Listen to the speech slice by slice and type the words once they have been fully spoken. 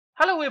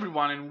Hello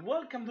everyone and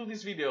welcome to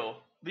this video.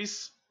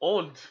 This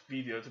old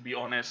video, to be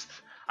honest.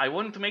 I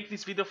wanted to make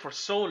this video for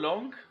so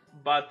long,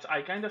 but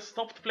I kinda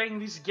stopped playing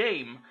this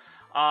game.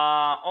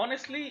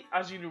 Honestly,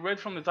 as you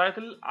read from the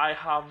title, I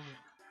have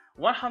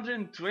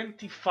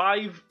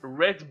 125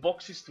 red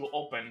boxes to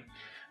open.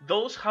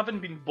 Those haven't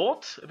been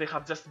bought, they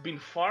have just been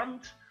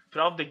farmed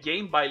throughout the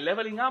game by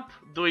leveling up,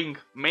 doing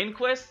main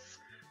quests,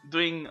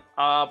 doing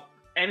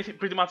anything,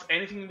 pretty much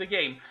anything in the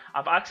game.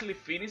 I've actually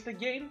finished the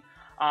game.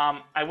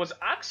 I was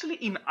actually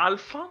in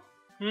alpha,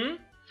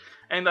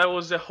 and I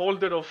was a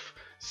holder of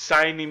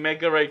Shiny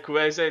Mega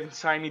Rayquaza and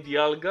Shiny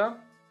Dialga.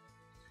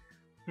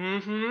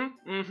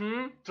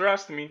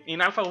 Trust me. In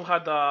alpha we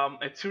had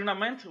a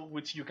tournament,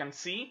 which you can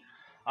see,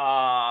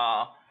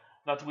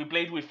 that we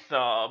played with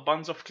a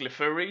bunch of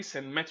Clefairies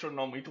and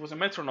Metronome. It was a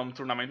Metronome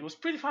tournament. It was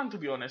pretty fun, to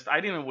be honest. I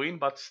didn't win,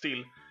 but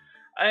still.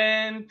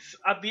 And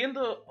at the end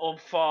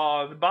of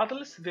the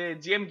battles, the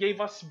GM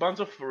gave us a bunch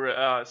of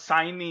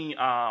shiny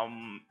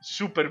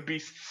super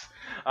beasts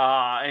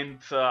and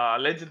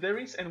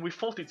legendaries, and we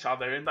fought each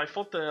other. And I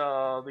fought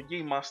the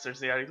game masters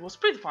there. It was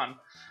pretty fun.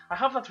 I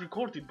have that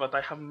recorded, but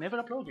I have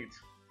never uploaded.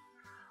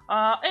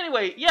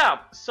 Anyway, yeah.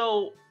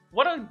 So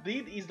what I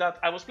did is that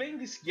I was playing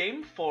this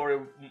game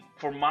for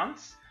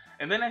months.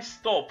 And then I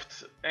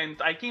stopped,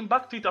 and I came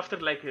back to it after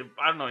like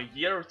I don't know, a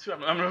year or two.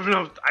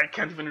 I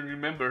can't even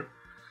remember.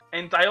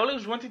 And I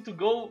always wanted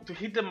to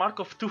hit the mark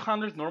of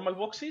 200 normal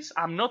boxes.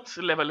 I'm not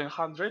level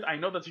 100. I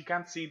know that you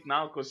can't see it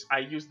now because I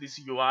use this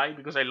UI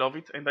because I love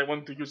it and I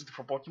want to use it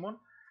for Pokemon.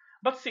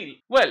 But still,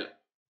 well,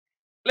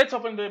 let's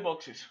open the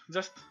boxes.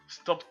 Just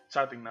stop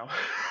chatting now.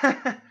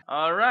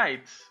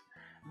 Alright.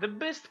 The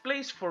best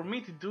place for me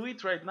to do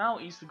it right now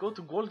is to go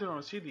to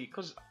Goldenrod City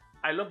because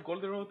I love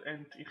Goldenrod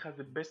and it has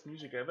the best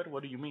music ever.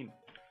 What do you mean?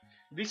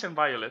 This and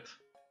Violet.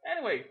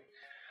 Anyway,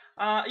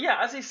 yeah,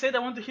 as I said, I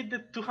want to hit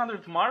the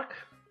 200 mark.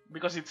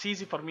 Because it's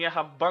easy for me, I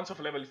have a bunch of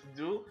levels to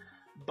do,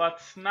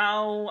 but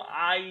now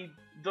I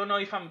don't know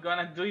if I'm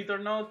gonna do it or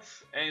not,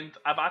 and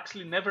I've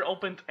actually never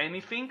opened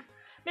anything,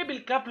 maybe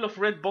a couple of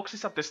red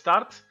boxes at the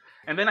start,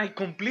 and then I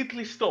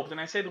completely stopped,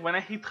 and I said when I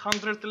hit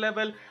 100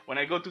 level, when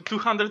I go to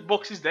 200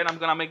 boxes, then I'm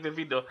gonna make the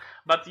video,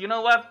 but you know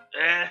what,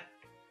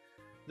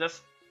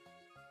 just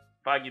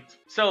fuck it.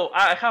 So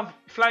I have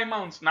fly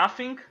mounts,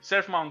 nothing,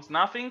 surf mounts,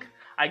 nothing.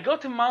 I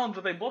got a mount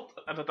that I bought,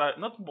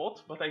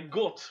 but I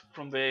got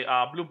from the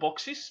blue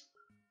boxes,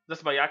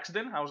 just by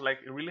accident. I was like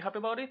really happy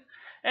about it.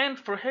 And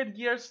for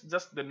headgears,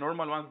 just the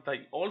normal one that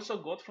I also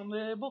got from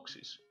the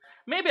boxes.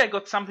 Maybe I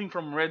got something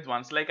from red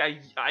ones, like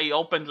I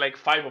opened like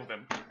 5 of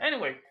them.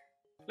 Anyway,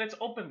 let's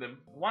open them.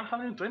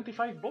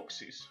 125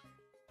 boxes.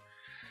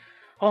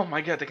 Oh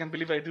my god, I can't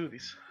believe I do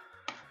this.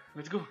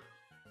 Let's go.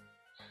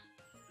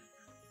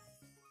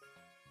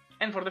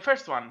 And for the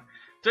first one,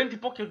 20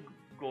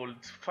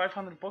 Gold,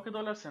 500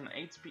 Pokédollars and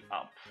HP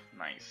up.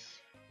 Nice.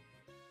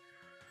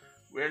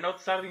 We're not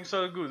starting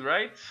so good,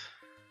 right?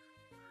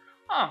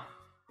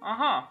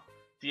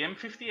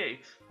 TM58.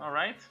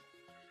 Alright.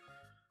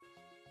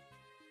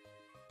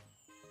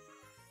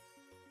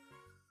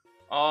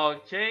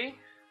 Okay.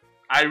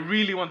 I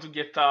really want to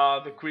get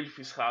the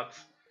Quillfish hat.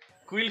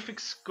 Quillfish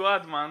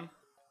squad, man.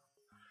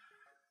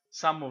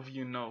 Some of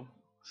you know.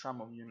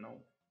 Some of you know.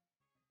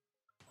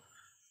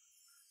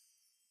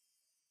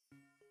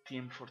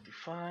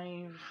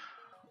 TM45.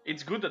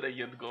 It's good that I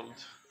get gold.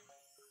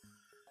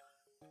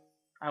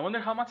 I wonder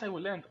how much I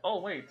will end. Oh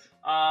wait,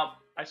 I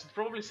should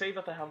probably say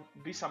that I have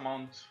this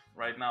amount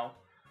right now.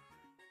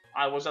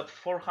 I was at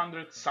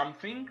 400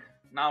 something.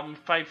 Now I'm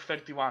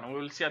 531. We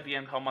will see at the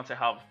end how much I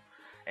have.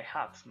 A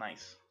hat,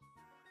 nice.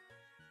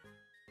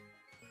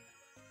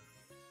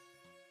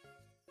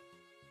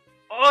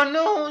 Oh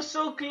no,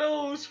 so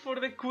close for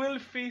the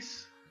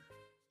Quillfish.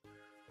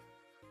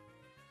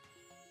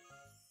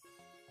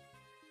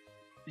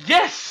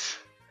 Yes!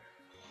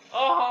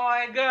 Oh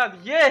my god,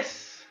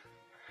 yes!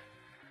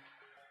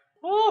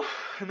 Oh,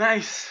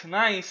 nice,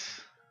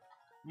 nice.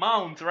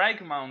 Mount,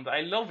 Reich Mount,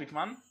 I love it,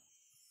 man.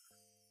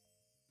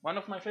 One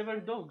of my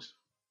favorite dogs.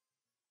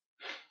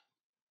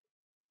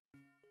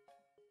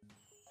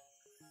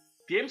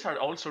 TMs are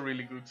also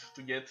really good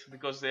to get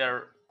because they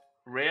are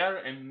rare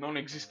and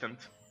non-existent.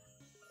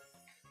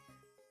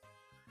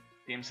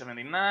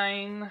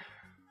 TM79.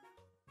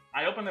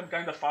 I opened them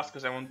kinda fast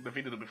because I want the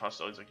video to be fast,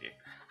 so it's okay.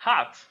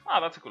 Hat! Ah,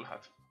 that's a cool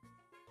hat.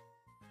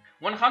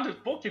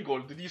 100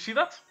 Pokegold, did you see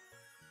that?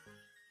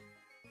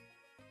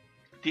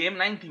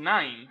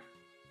 TM99.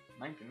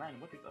 99,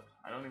 what is that?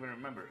 I don't even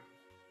remember.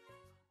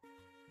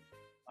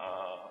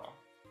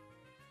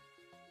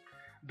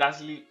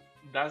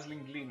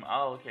 Dazzling Gleam,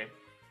 oh okay.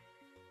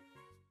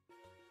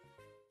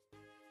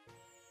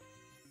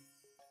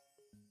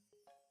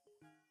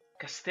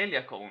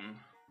 Castelia Cone.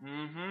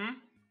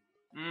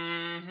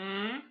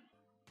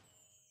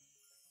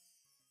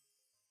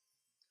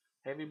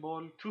 Heavy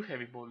ball, 2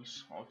 heavy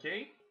balls,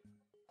 okay.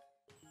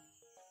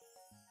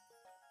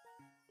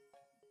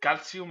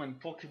 Calcium and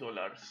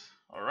Pokédollars,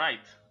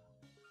 alright.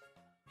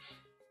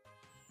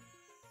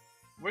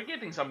 We're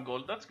getting some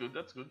gold, that's good,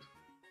 that's good.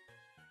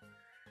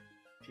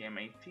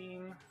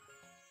 TM18.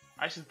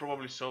 I should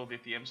probably show the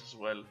TMs as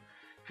well.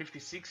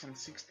 56 and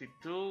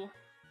 62.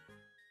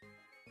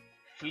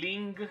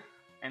 Fling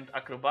and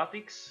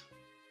Acrobatics.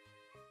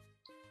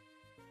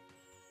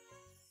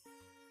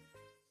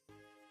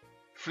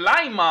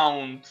 Fly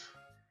Mount!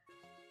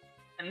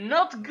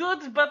 Not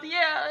good, but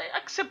yeah,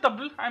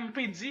 acceptable. I'm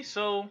PG,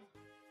 so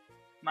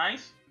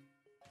nice.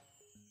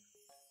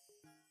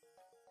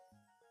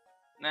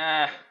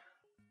 Nah,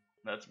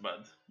 that's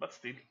bad, but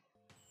still.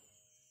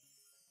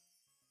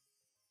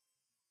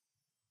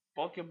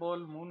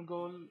 Pokeball,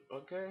 Moongol,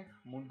 okay.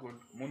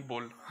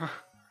 Moonball.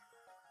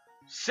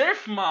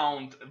 Surf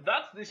Mount,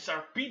 that's the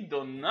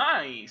Sharpedo,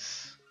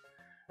 nice.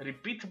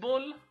 Repeat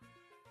Ball.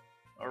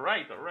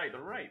 Alright.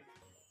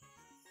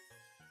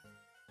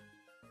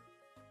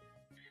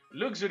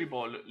 Luxury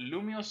Ball,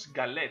 Lumios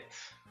Galette.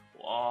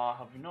 Wow, I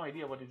have no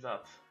idea what is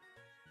that.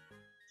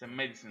 It's a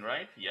medicine,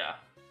 right? Yeah.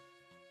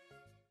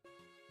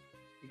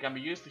 It can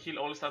be used to heal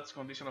all status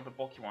condition of a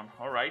Pokemon.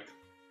 Alright.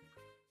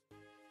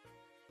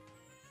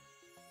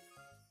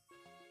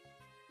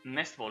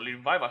 Nest Ball,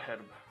 Revival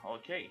Herb.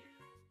 Okay.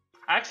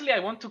 Actually, I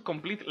want to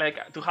complete,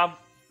 like, to have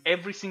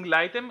every single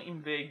item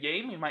in the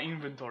game in my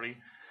inventory.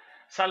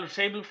 Sailor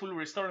Sable, Full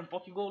Restore, and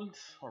Pokegold.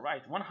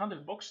 Alright,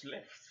 100 box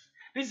left.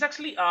 This is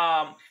actually,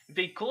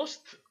 they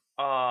cost,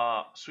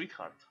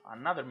 Sweetheart,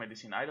 another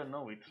medicine. I don't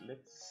know it.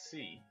 Let's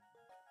see.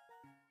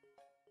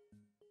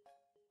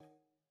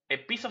 A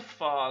piece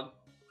of,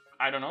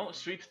 I don't know,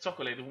 sweet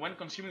chocolate. When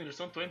consuming,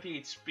 restore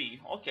 20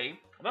 HP. Okay,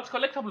 that's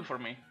collectible for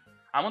me.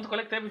 I want to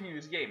collect everything in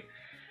this game.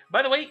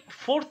 By the way,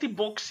 40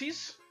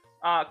 boxes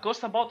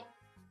cost about...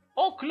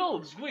 Oh,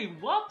 clothes. Wait,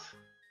 what?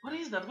 What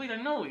is that? Wait, I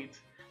know it.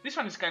 This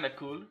one is kind of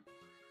cool.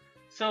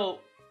 So,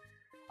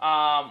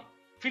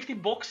 50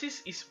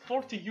 boxes is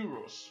 40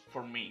 euros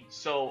for me.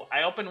 So,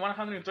 I opened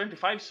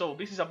 125, so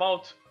this is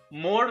about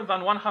more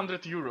than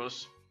 100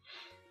 euros.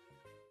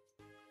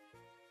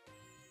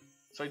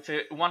 So, it's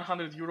a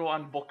 100 euro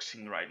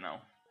unboxing right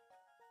now.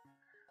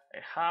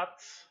 A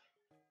hat.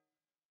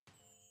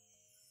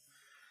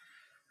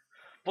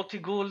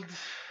 Pokegold.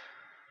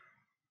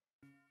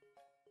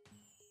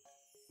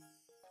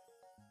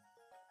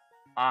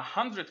 A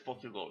 100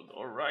 Pokegold.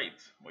 Alright.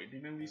 Wait,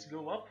 didn't this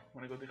go up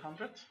when I got the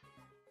 100?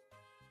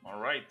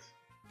 Alright.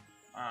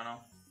 I don't know.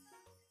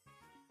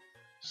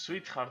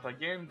 Sweetheart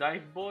again.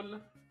 Dive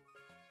Ball.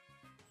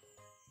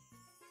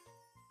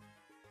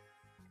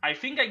 I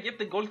think I get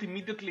the gold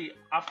immediately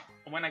after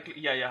when I...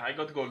 Yeah, I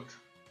got gold.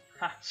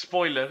 Ha,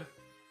 spoiler.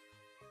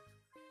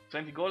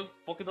 20 gold,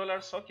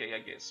 Pokédollars. Okay, I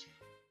guess.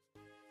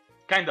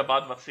 Kinda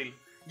bad, but still.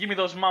 Give me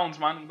those mounts,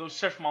 man. Those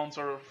surf mounts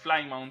or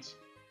flying mounts.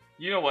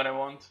 You know what I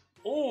want.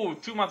 Oh,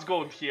 too much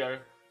gold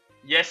here.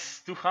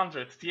 Yes,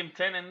 200.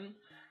 TM10 and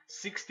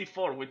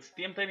 64. With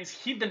TM10 is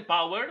Hidden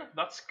Power.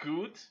 That's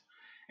good.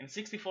 And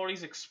 64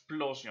 is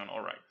Explosion.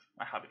 Alright,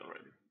 I have it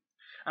already.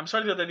 I'm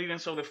sorry that I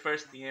didn't show the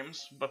first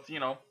TMs, but you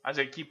know, as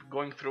I keep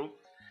going through,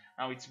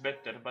 now it's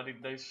better. But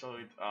it does show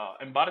it.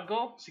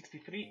 Embargo,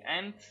 63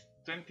 and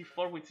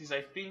 24, which is,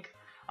 I think,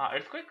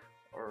 Earthquake?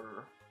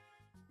 Or...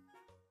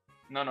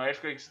 No,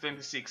 Earthquake is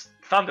 26.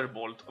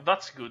 Thunderbolt.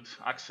 That's good,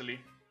 actually.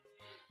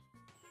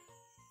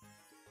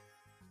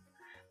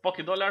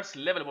 Pokédollars,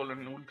 Level Ball,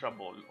 and Ultra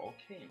Ball.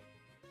 Okay.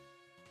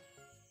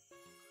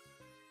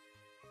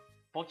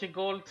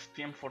 Pokégold,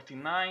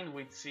 TM49,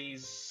 which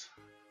is...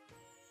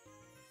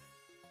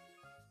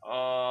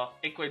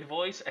 Echoed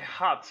Voice, a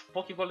hat,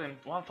 Pokégold, and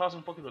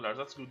 1000 Pokédollars.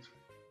 That's good.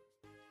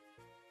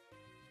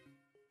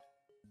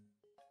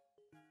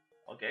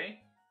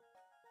 Okay.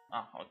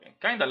 Okay.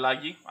 Kinda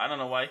laggy. I don't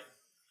know why.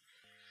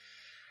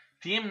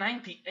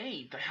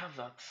 TM98, I have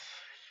that.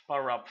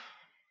 Power up.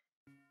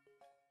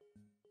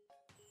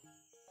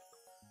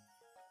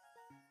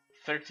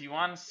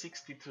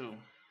 3162,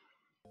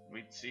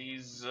 which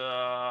is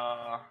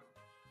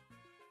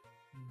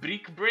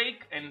Brick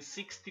Break, and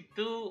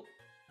 62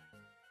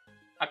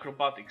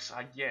 Acrobatics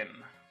again.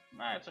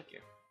 Nah, it's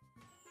okay.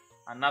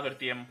 Another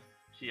TM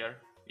here.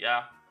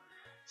 Yeah.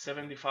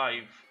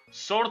 75.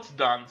 Sword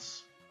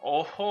Dance.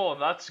 Oh,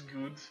 that's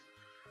good.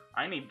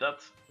 I need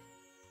that.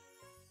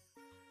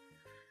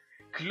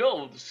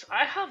 Clothes.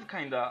 I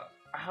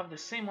have the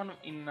same one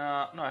in...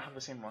 No, I have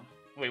the same one.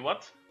 Wait,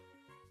 what?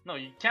 No,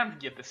 you can't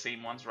get the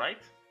same ones,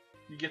 right?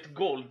 You get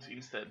gold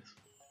instead.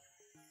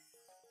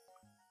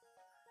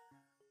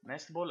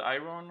 Nest Ball,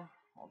 Iron.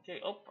 Okay,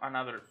 oh,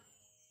 another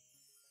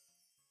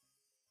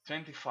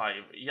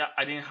 25. Yeah,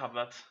 I didn't have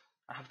that.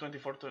 I have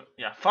 24 to...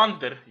 Yeah,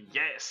 Thunder.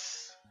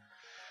 Yes!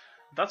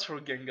 That's for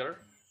Gengar.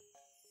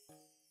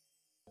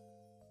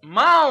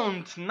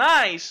 Mount!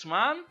 Nice,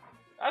 man!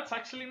 That's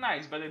actually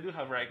nice, but I do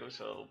have Raikou,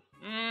 so...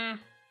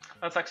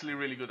 that's actually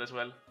really good as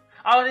well.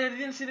 Oh, I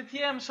didn't see the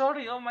TM,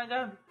 sorry, oh my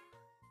god.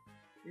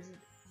 Is it?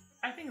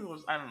 I think it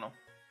was, I don't know.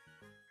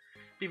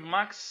 PV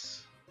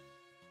Max.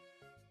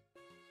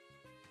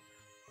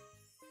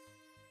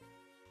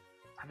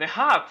 The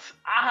hat!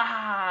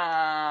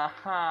 I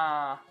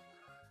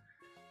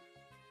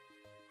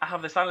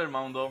have the Standard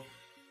Mount though.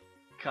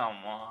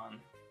 Come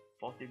on.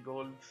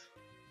 Pokégold.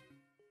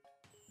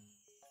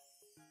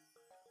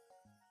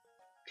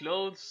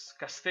 Clothes,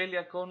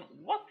 Castelliacon.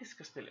 What is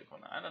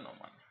Castelliacon? I don't know,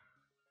 man.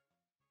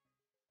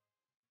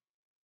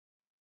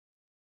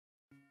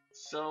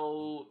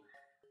 So,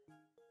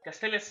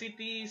 Castelia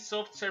City,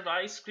 soft serve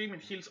ice cream,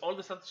 it heals all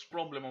the status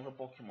problem of a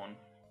Pokemon.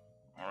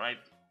 Alright.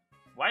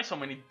 Why so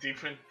many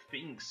different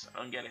things? I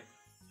don't get it.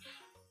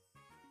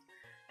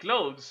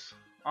 Clothes.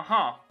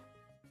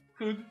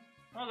 Good.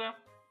 Okay.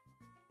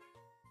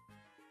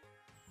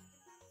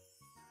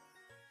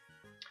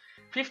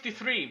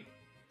 53.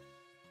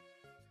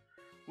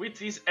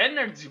 Which is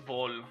Energy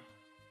Ball.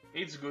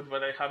 It's good,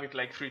 but I have it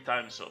like 3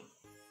 times, so.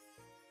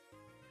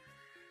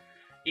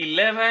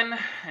 11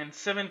 and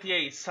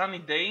 78 Sunny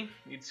Day.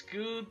 It's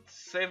good.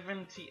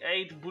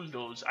 78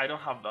 Bulldoze. I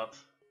don't have that.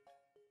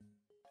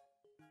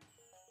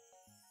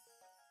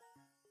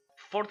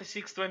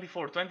 46,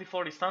 24.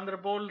 24 is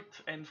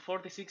Thunderbolt and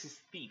 46 is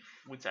Thief,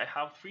 which I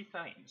have 3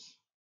 times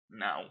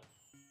now.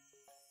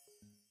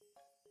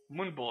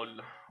 Moonball.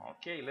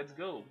 Okay, let's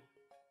go.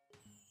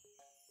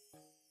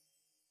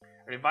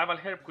 Revival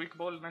Herb, Quick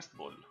Ball, Nest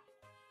Ball.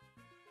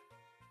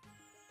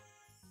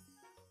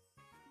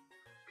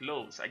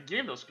 Clothes. I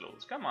gave those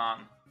clothes. Come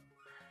on.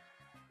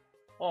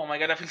 Oh my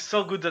god, I feel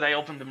so good that I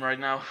opened them right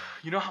now.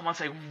 You know how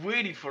much I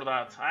waited for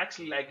that. I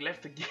actually like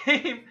left the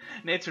game.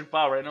 Nature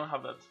Power. I don't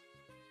have that.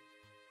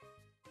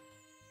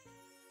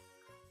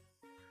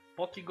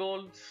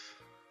 Pokegold.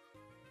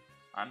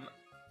 And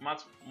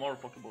much more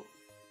Pokeball.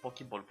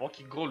 Pokeball.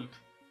 Pokegold.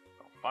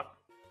 Oh, fuck.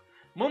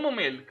 Momo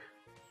Milk.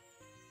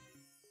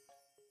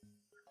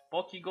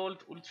 Pokegold.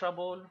 Ultra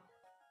Ball.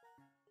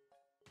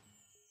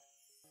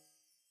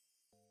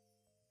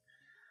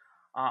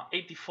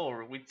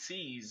 84, which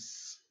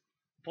is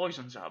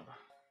Poison Jab.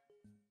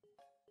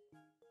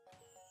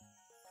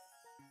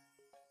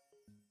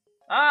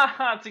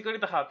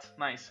 Chikorita Hat,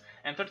 nice.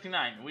 And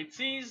 39, which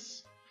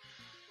is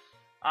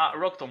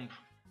Rock Tomb.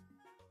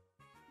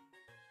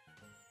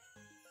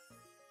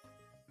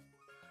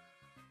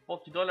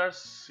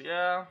 $40,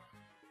 yeah.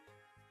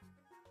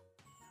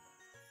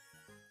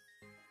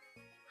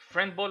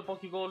 Friend Ball,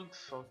 Pokegold,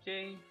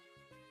 okay.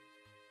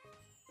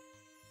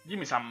 Give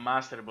me some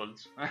Master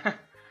Balls.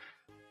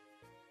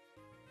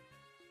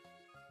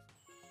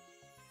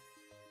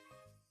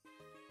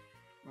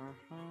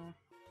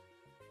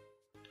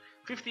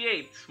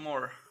 58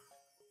 more.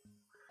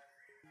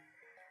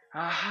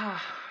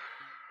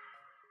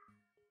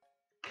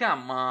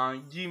 Come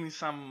on, give me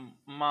some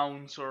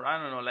mounts, or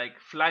I don't know, like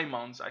fly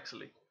mounts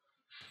actually.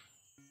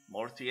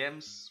 More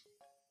TMs.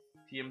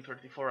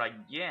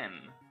 TM34 again.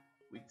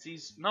 Which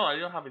is, no, I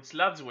don't have it.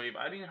 Sludge Wave,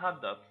 I didn't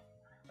have that.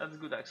 That's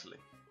good actually.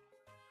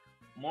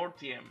 More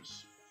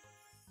TMs.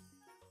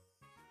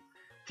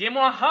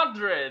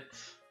 TM100.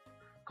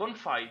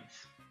 Confide.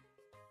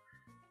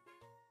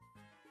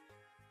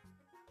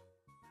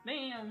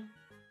 Damn.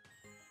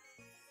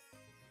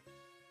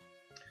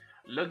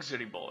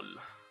 Luxury Ball.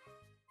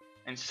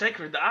 And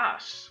Sacred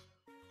Ash.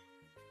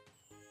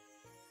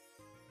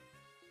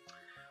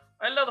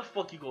 A lot of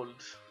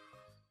Pokegold.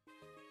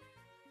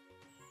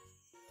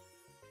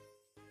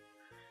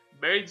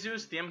 Berry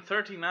Juice,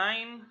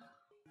 TM39.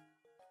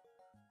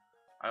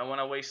 I don't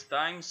want to waste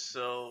time,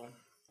 so...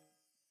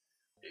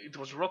 It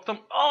was Rock Tomb.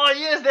 Oh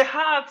yes, the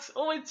hat!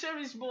 Oh, a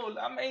Cherish Ball,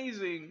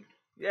 amazing!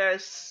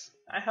 Yes,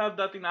 I have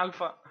that in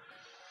Alpha.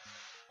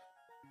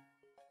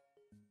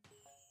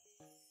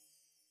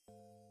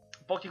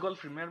 Pokegold,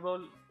 Premier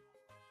Ball.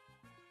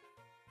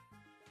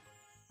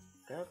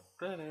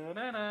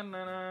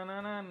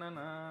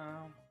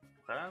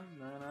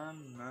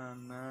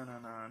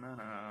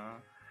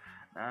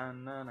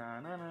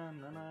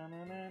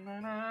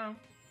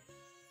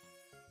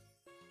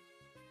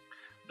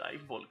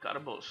 Dive Ball,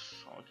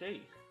 Carbos,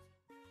 okay.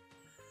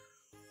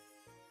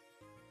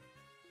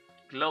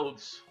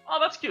 Clothes. Oh,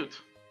 that's cute.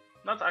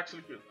 That's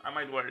actually cute. I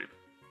might wear it.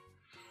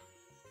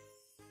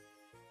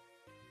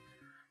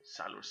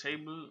 Salor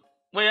Sable.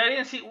 Wait, I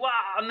didn't see.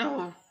 Wow,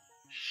 no.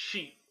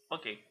 Shit.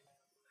 Okay.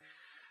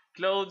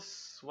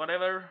 Clothes,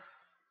 whatever.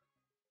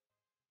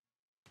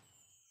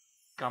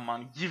 Come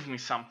on, give me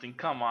something.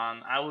 Come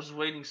on. I was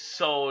waiting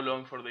so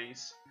long for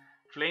this.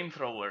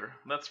 Flamethrower.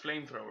 That's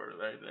Flamethrower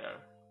right there.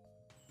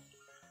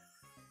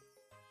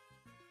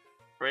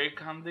 Ray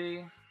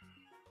Candy.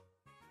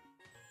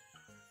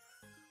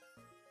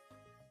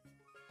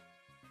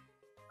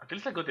 At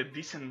least I got a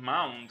decent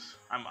mount.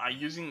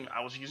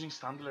 I was using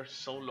Standler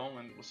so long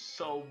and it was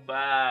so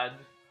bad.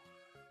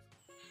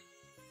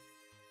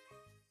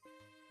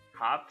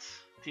 Hat,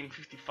 Team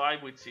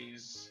 55, which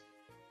is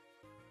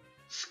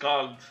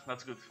Scald.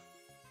 That's good.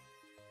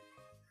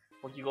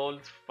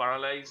 Pokegold,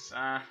 Paralyze.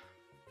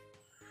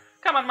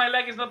 Come on, my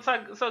leg is not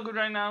so good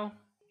right now.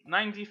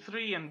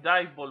 93 and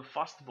Dive Ball,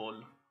 Fast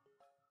Ball.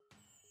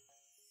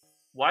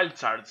 Wild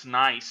Charge,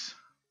 nice.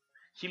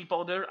 Heal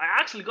Powder. I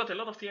actually got a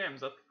lot of TMs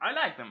that I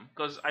like them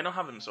because I don't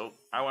have them, so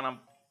I wanna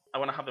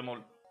have them all.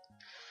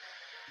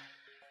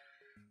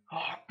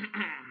 Oh.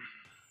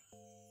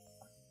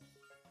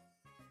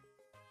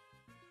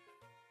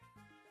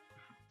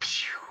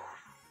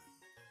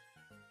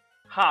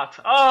 Hat.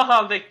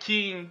 Oh, the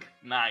king.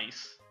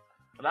 Nice.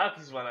 That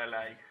is what I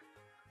like.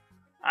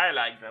 I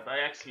like that. I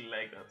actually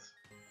like that.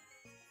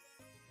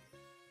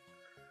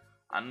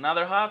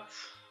 Another hat.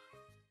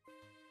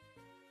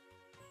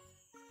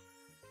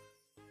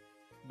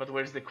 But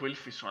where's the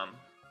Quillfish one?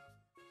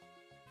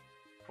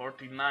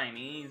 49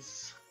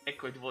 is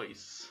Echoed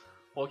Voice.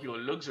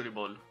 PokeOne Luxury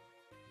Ball.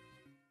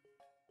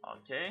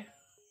 Okay.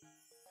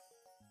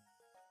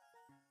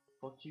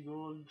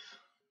 Pokegold.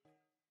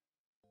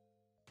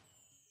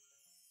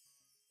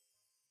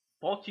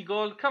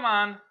 Pokegold, come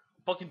on!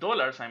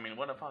 Pokedollars, I mean,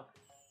 what the fuck?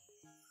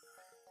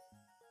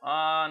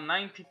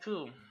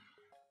 92.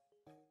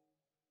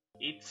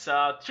 It's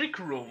a Trick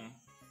Room.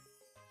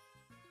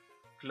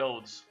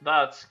 Clothes,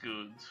 that's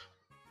good.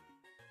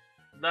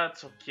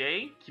 That's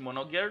okay.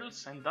 Kimono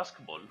Girls and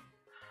Dusk Ball.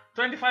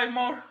 25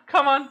 more,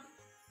 come on!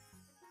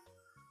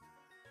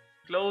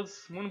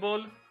 Clothes, Moon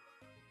Ball.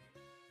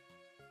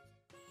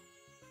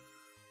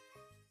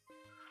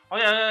 Oh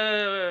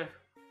yeah.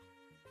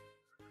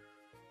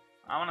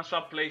 I wanna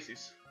swap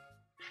places.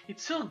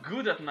 It's so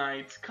good at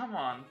night, come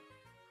on.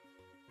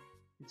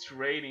 It's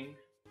raining.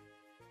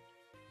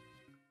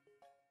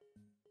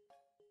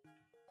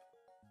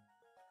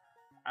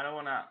 I don't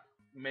wanna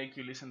make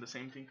you listen the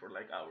same thing for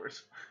like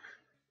hours.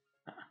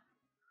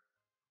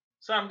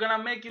 So I'm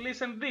gonna make you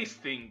listen this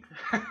thing,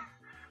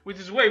 which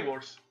is way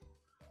worse.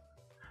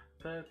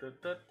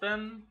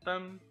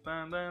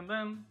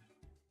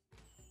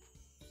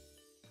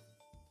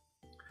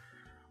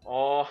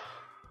 Oh,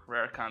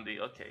 rare candy,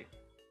 okay.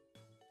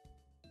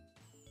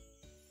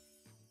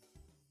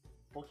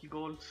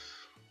 Pokegolds,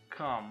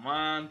 come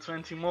on,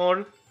 20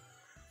 more.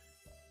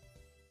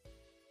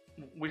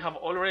 We have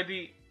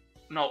already,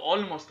 no,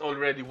 almost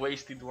already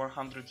wasted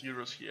 100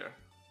 euros here.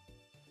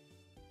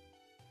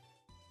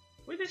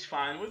 Which is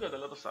fine, we got a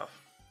lot of stuff.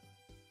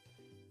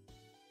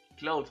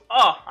 Clothes.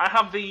 Oh, I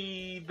have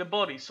the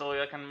body, so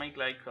I can make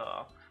like,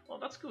 oh,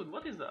 that's good.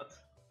 What is that?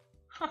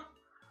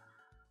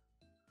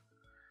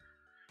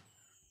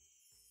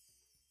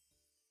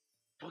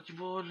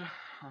 Pokeball.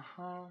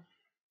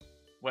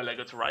 Well, I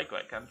got Raikou,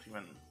 I can't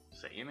even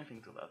say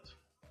anything to that.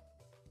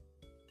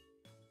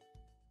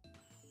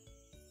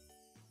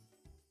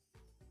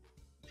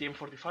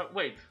 TM45,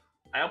 wait,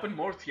 I opened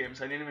more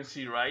TMs, I didn't even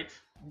see, right?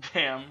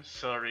 Damn,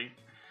 sorry.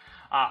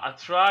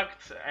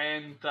 Attract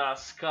and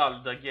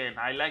Scald again.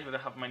 I like that I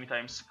have many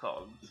times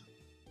Scald.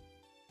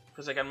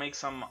 Because I can make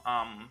some,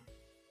 I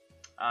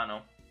don't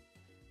know,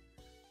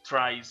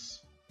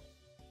 tries.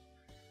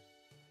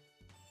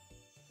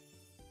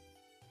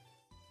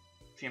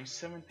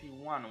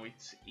 TM71,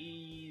 which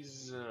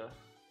is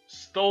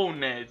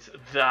Stoned.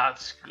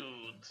 That's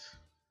good.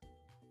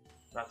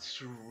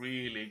 That's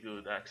really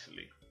good,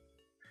 actually.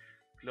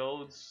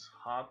 Clothes,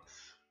 hat.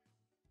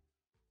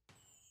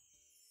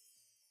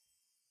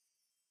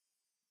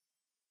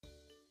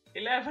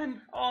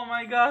 $11. Oh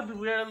my god,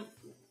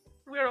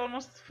 we're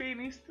almost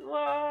finished.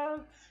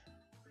 What?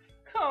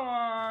 Come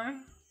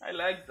on. I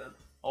like that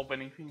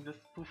opening thing, just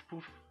poof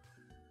poof.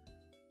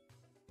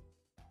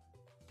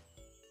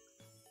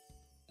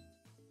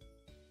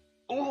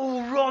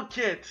 Oh,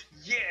 Rocket!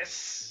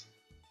 Yes!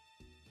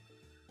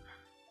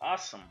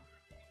 Awesome.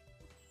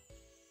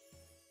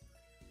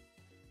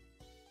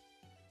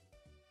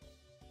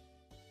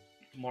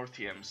 More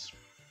TMs.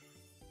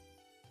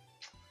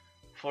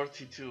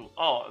 42.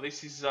 Oh,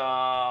 this is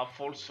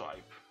full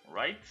swipe,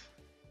 right?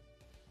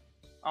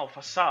 Oh,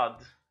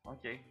 Facade.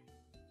 Okay.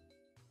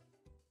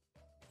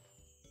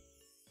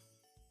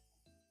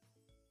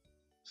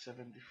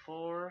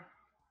 $74.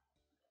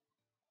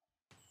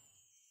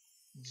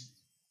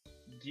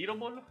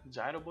 Gyroball?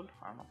 Gyroball?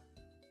 I don't know.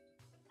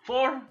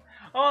 4.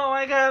 Oh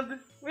my god,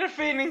 we're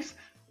finished.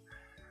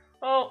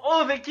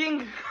 Oh, the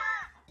king.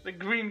 The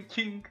green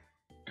king.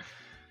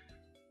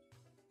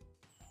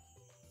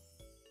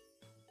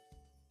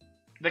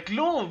 The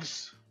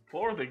gloves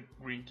for the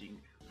green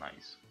king.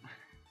 Nice.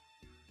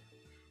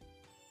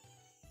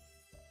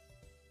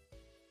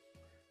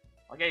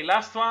 Okay,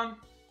 last one.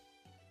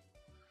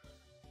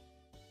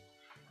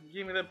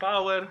 Give me the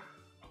power.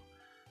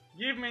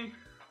 Give me.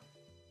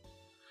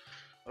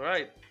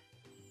 Alright.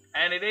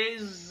 And it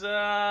is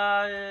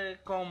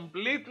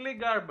completely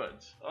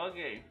garbage.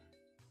 Okay.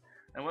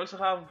 And we also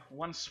have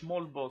one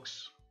small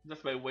box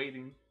just by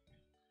waiting.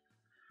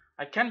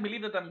 I can't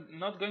believe that I'm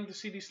not going to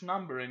see this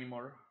number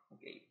anymore.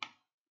 Okay.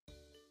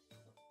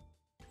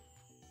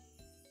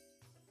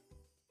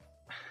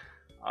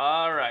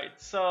 Alright,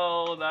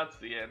 so that's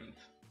the end.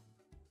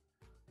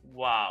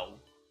 Wow.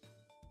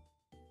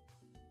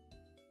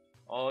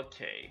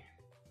 Okay.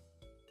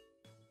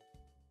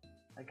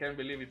 I can't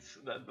believe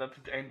that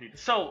it ended.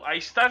 So I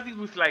started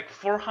with like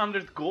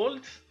 400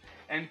 gold,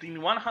 and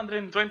in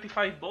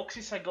 125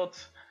 boxes I got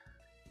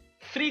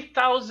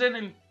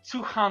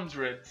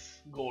 3,200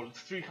 gold,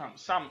 300,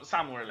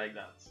 somewhere like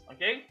that.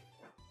 Okay.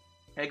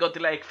 I got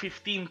like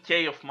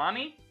 15k of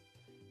money.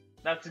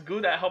 That's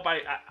good. I hope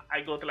I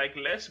got like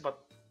less,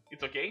 but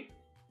it's okay.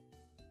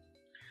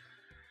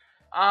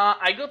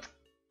 I got a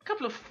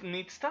couple of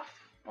neat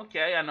stuff.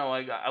 Okay, I know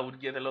I would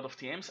get a lot of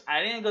TMs.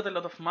 I didn't get a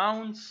lot of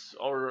mounts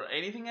or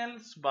anything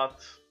else, but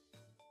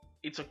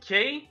it's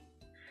okay.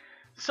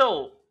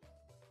 So,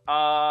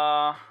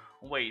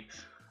 wait,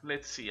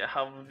 let's see. I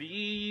have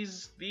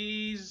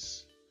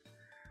these.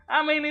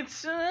 I mean,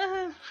 it's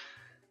a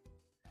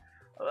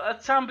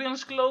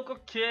champion's cloak,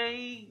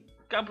 okay.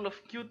 Couple of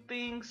cute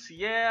things,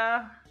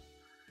 yeah.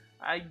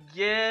 I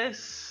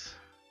guess.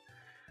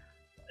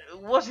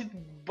 Was it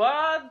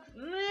bad?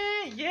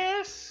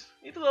 Yes,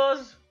 it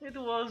was. It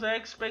was. I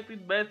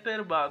expected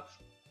better, but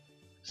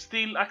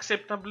still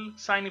acceptable.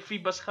 Shiny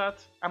Phoebus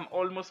hat. I'm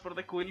almost for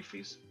the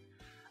Quillfish.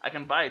 I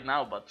can buy it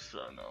now, but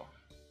no.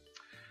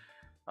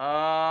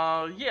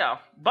 Yeah,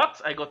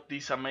 but I got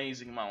this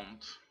amazing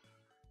mount.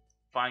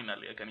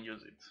 Finally, I can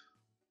use it.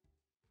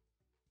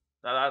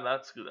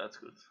 That's good. That's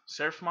good.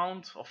 Surf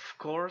mount, of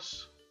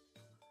course,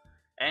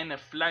 and a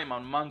fly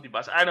mount,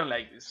 Mandibus. I don't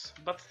like this,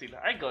 but still,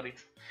 I got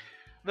it.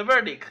 The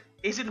verdict: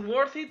 is it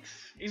worth it?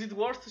 Is it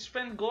worth to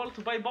spend gold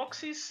to buy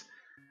boxes?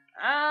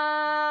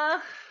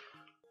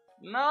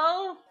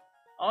 No.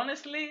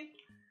 Honestly,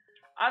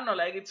 I don't know.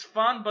 Like, it's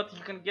fun, but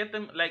you can get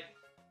them like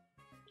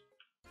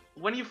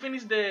when you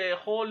finish the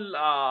whole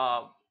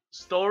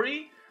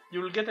story.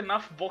 You will get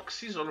enough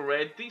boxes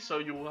already, so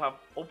you will have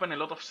opened a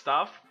lot of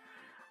stuff.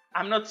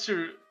 I'm not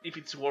sure if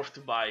it's worth to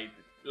buy it.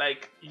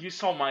 Like, you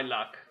saw my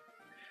luck.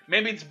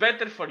 Maybe it's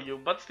better for you,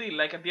 but still,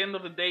 like, at the end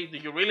of the day, do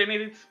you really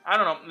need it? I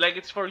don't know. Like,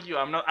 it's for you.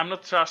 I'm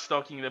not trash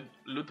talking the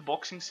loot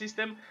boxing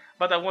system,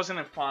 but I wasn't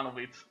a fan of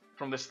it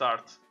from the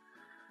start.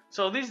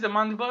 So this is the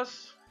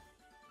Mandibus.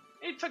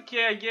 It's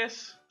okay, I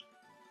guess.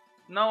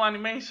 No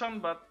animation,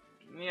 but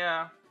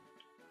yeah.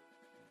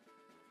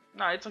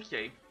 No, it's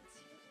okay.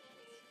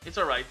 It's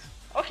alright.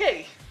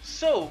 Okay,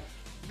 so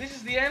this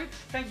is the end.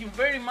 Thank you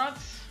very much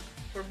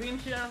for being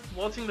here,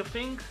 watching the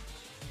thing.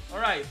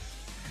 Alright.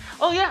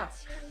 Oh yeah,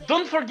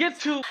 don't forget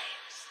to...